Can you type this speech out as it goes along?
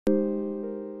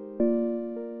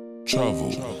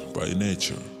Travel by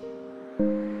nature.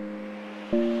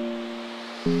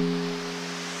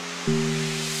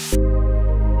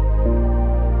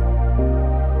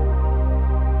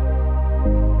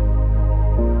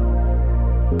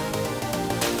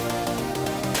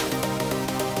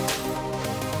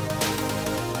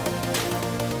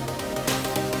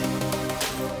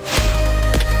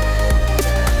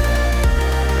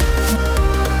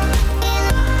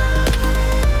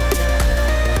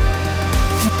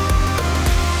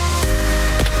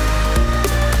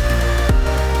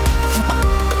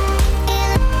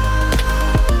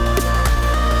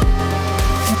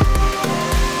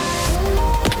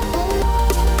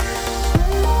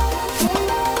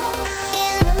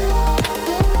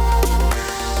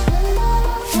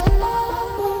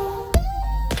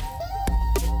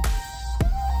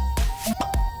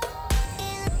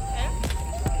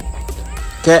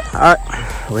 Okay,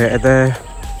 we're at the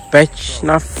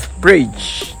Bechnuff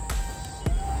Bridge.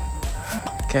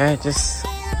 Okay, just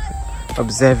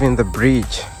observing the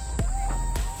bridge.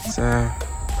 It's a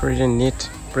pretty neat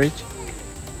bridge.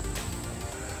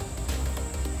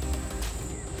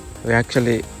 We're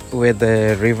actually where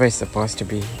the river is supposed to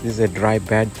be. This is a dry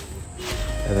bed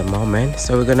at the moment,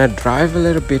 so we're gonna drive a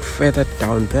little bit further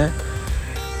down there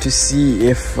to see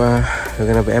if we're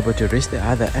gonna be able to reach the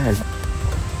other end.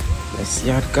 Let's see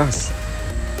how it goes.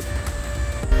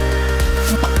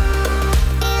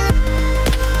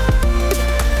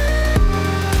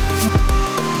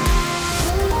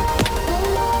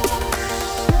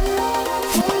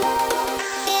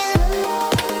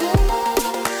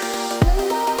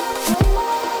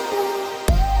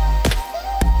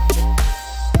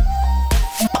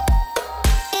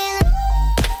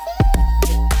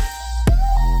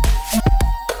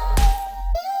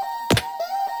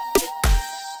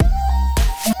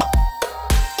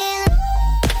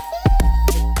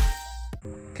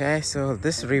 Okay, so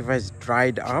this river is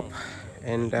dried up,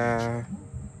 and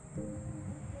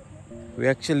we're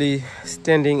actually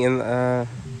standing in the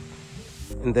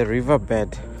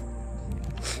riverbed.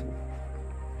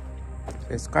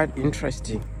 So it's quite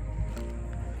interesting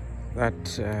that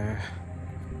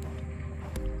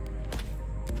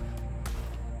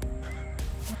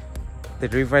the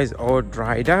river is all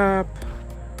dried up,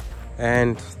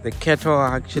 and the cattle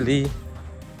are actually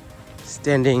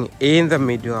standing in the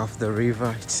middle of the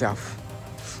river itself.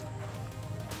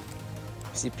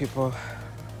 See, people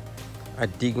are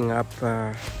digging up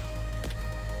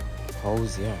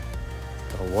holes here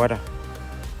for water.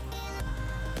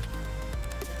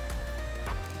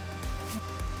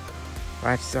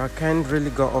 Right, so I can't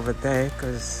really go over there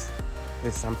because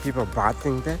there's some people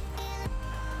bathing there.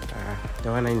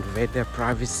 Don't want to invade their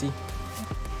privacy.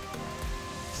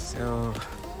 So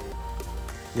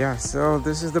yeah, so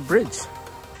this is the bridge.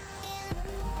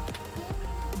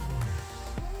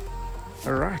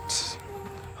 All right,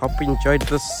 hope you enjoyed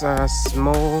this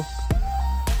small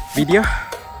video.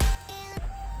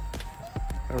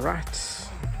 All right,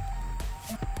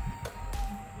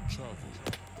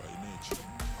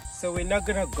 so we're not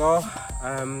gonna go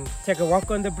take a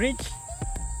walk on the bridge.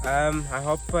 I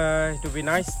hope it will be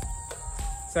nice.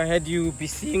 So I heard you be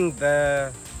seeing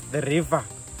the river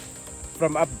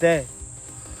from up there.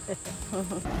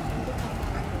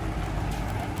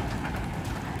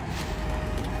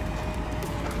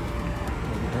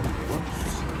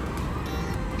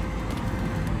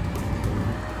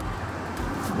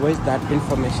 Where's that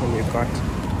information you got?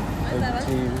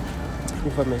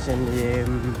 Information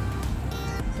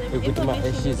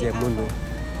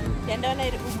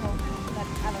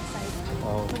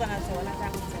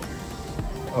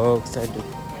oh, excited.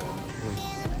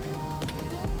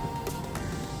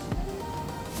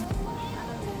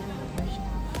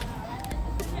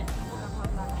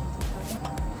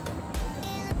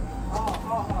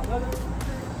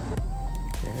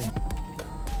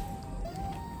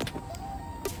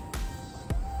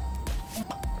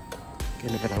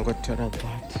 Okay, I'm going to turn on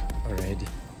that already.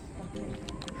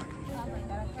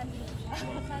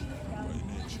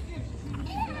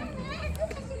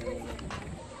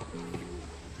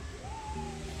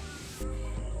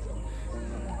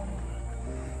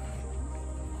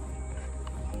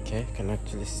 Okay, you can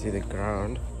actually see the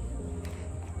ground.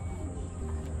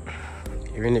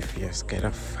 Even if you're scared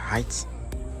of heights,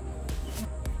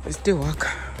 you still walk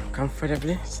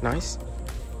comfortably. It's nice.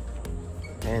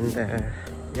 And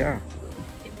yeah.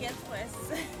 It gets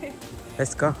worse.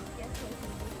 Let's go.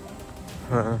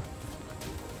 I'm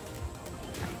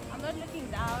not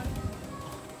looking down.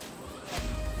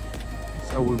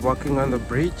 So we're walking on the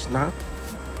bridge now.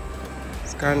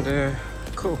 It's kind of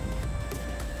cool.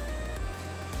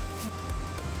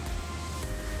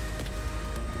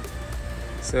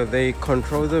 So they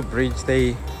control the bridge.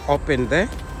 They open there.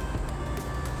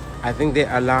 I think they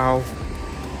allow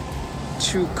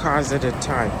 2 cars at a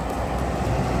time.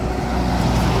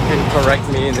 You can correct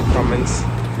me in the comments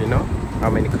if you know how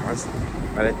many cars,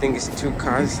 but I think it's 2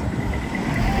 cars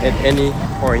at any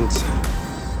point,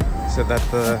 so that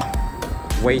the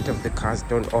weight of the cars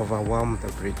don't overwhelm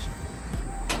the bridge.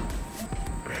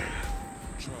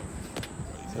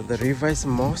 So the river is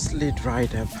mostly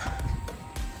dried up,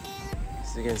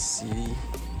 as you can see,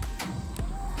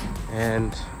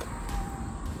 and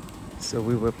so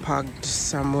we were parked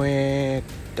somewhere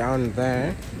down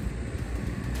there.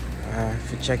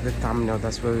 If you check the thumbnail,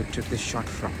 that's where we took the shot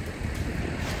from.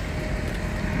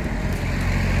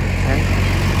 Okay,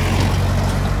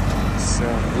 so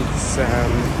it's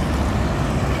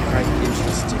quite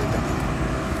interesting though.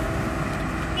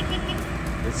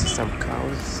 Let's see some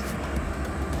cows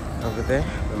over there,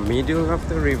 the middle of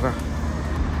the river.